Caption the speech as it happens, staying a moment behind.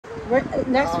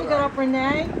Next we got up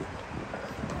Renee.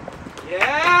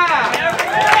 Yeah!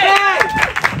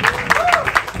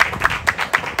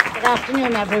 Good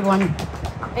afternoon, everyone.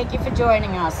 Thank you for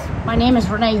joining us. My name is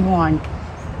Renee Warren.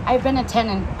 I've been a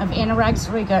tenant of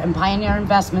Anorex, Riga, and Pioneer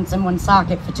Investments in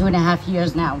Woonsocket for 2.5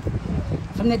 years now.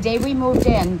 From the day we moved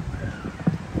in,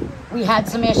 we had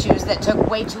some issues that took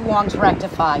way too long to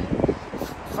rectify.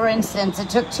 For instance, it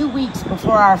took 2 weeks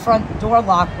before our front door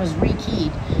lock was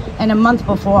rekeyed, and a month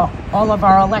before all of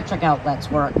our electric outlets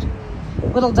worked.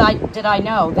 Little did I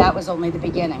know that was only the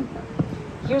beginning.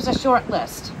 Here's a short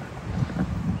list.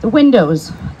 The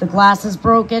windows, the glass is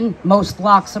broken, most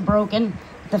locks are broken.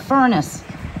 The furnace,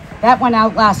 that went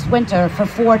out last winter for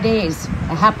 4 days.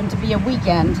 It happened to be a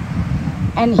weekend,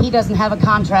 and he doesn't have a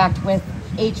contract with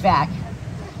HVAC.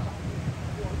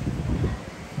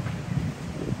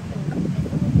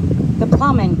 The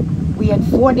plumbing, we had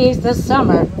 4 days this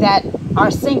summer that our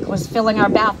sink was filling our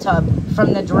bathtub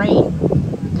from the drain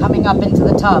coming up into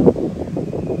the tub.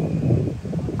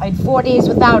 I had 4 days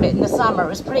without it in the summer. It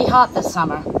was pretty hot this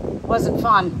summer. It wasn't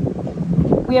fun.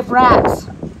 We have rats.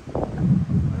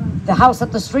 The house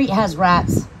up the street has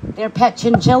rats. Their pet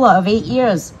chinchilla of 8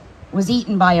 years was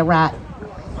eaten by a rat.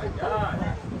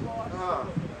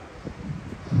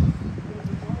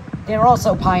 They're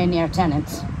also Pioneer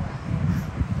tenants.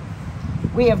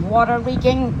 We have water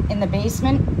leaking in the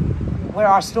basement where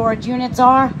our storage units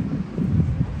are.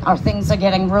 Our things are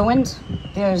getting ruined.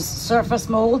 There's surface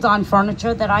mold on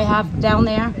furniture that I have down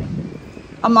there,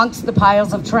 amongst the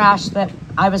piles of trash that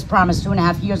I was promised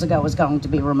 2.5 years ago was going to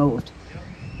be removed.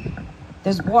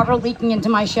 There's water leaking into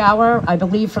my shower, I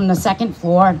believe from the second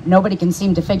floor. Nobody can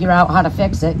seem to figure out how to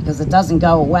fix it because it doesn't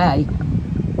go away.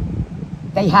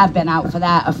 They have been out for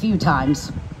that a few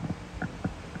times.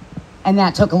 And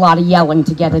that took a lot of yelling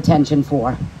to get attention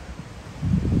for.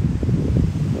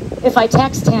 If I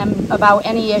text him about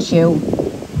any issue,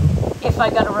 if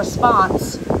I got a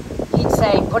response, he'd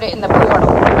say, put it in the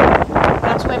portal.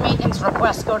 That's where maintenance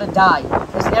requests go to die.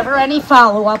 There's never any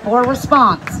follow-up or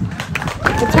response.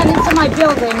 The tenants in my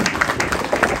building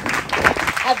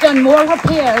have done more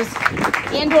repairs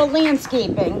and or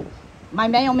landscaping. My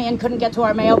mailman couldn't get to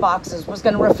our mailboxes, was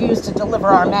going to refuse to deliver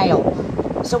our mail.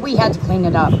 So we had to clean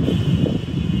it up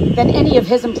than any of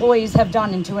his employees have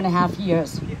done in 2.5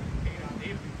 years.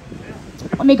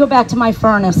 Let me go back to my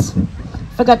furnace.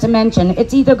 Forgot to mention,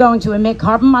 it's either going to emit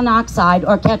carbon monoxide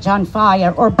or catch on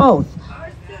fire, or both.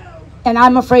 And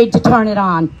I'm afraid to turn it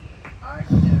on.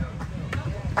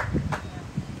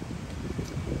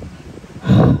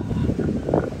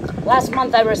 Last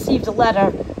month I received a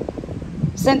letter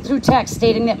sent through text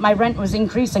stating that my rent was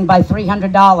increasing by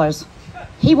 $300.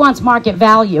 He wants market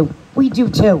value. We do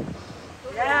too.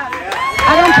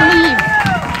 I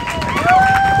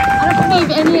don't believe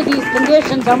any of these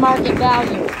conditions are market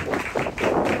value.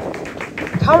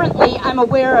 Currently, I'm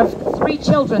aware of 3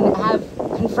 children that have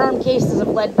confirmed cases of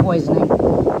lead poisoning.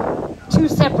 2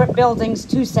 separate buildings,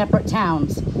 2 separate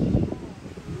towns.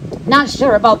 Not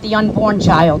sure about the unborn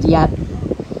child yet.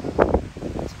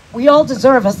 We all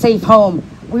deserve a safe home.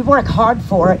 We work hard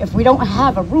for it. If we don't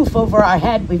have a roof over our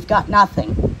head, we've got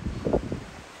nothing.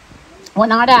 We're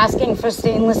not asking for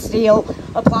stainless steel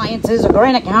appliances or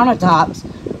granite countertops.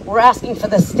 We're asking for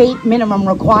the state minimum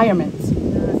requirements.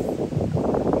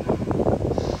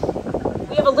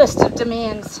 We have a list of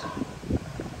demands.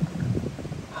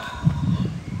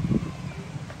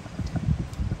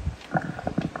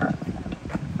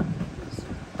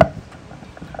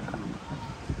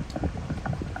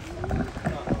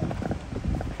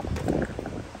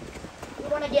 We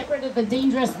want to get rid of the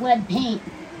dangerous lead paint.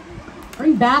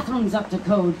 Bring bathrooms up to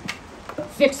code,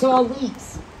 fix all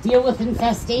leaks, deal with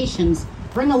infestations,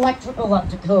 bring electrical up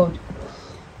to code.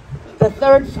 The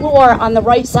 3rd floor on the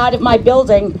right side of my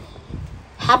building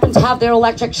happened to have their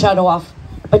electric shut off,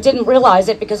 but didn't realize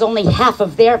it because only half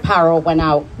of their power went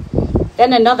out.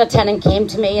 Then another tenant came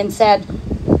to me and said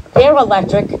their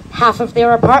electric, half of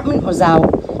their apartment was out,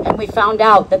 and we found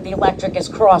out that the electric is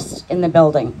crossed in the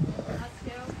building.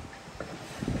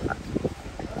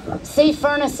 Safe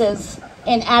furnaces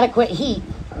and adequate heat,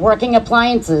 working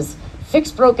appliances,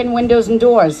 fix broken windows and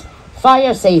doors,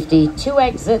 fire safety, 2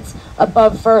 exits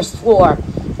above 1st floor,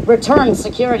 return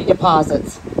security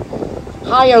deposits,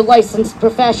 hire licensed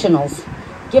professionals,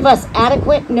 give us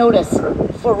adequate notice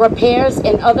for repairs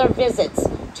and other visits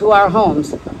to our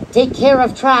homes, take care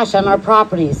of trash on our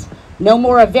properties, no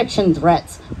more eviction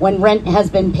threats when rent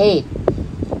has been paid,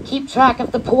 keep track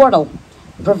of the portal,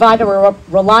 provide a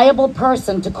reliable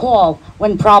person to call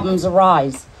when problems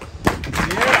arise.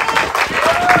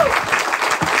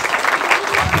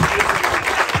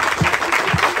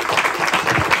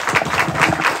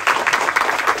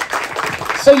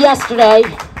 So yesterday,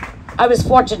 I was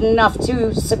fortunate enough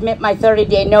to submit my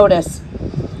 30-day notice.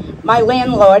 My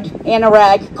landlord,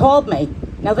 Anorex, called me.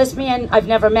 Now this man I've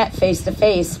never met face to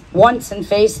face, once in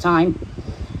FaceTime.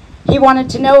 He wanted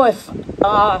to know if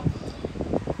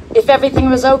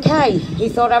everything was okay. He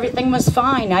thought everything was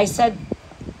fine. I said,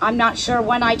 I'm not sure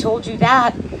when I told you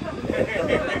that.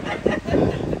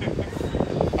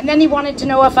 And then he wanted to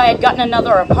know if I had gotten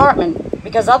another apartment,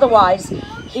 because otherwise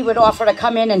he would offer to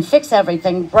come in and fix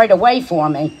everything right away for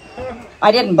me.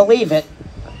 I didn't believe it.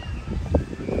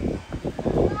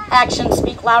 Actions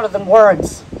speak louder than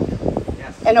words.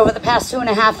 And over the past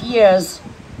 2.5 years,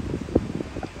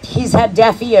 he's had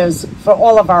deaf ears for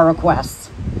all of our requests.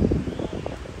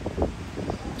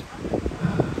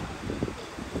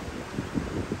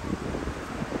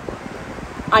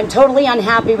 I'm totally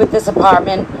unhappy with this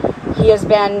apartment. He has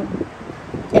been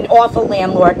an awful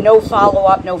landlord, no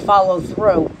follow-up, no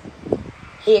follow-through.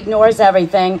 He ignores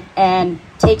everything and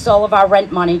takes all of our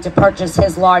rent money to purchase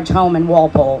his large home in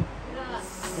Walpole.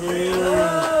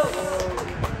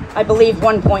 I believe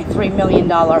 $1.3 million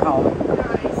home.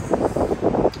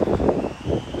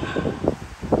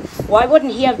 Why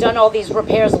wouldn't he have done all these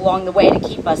repairs along the way to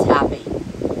keep us happy,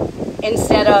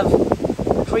 instead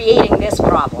of creating this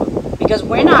problem? Because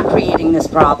we're not creating this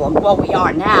problem. Well, we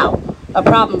are now. A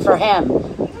problem for him.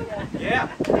 Yeah.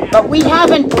 But we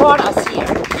haven't brought us here.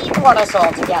 He brought us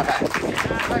all together.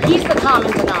 He's the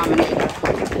common denominator.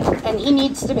 And he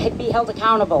needs to be held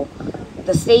accountable.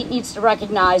 The state needs to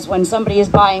recognize when somebody is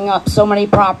buying up so many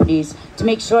properties to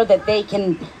make sure that they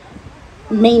can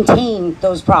maintain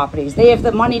those properties. They have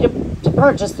the money to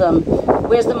purchase them.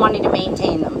 Where's the money to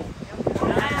maintain them?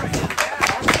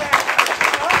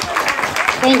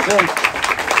 Thank you.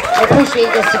 I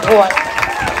appreciate your support.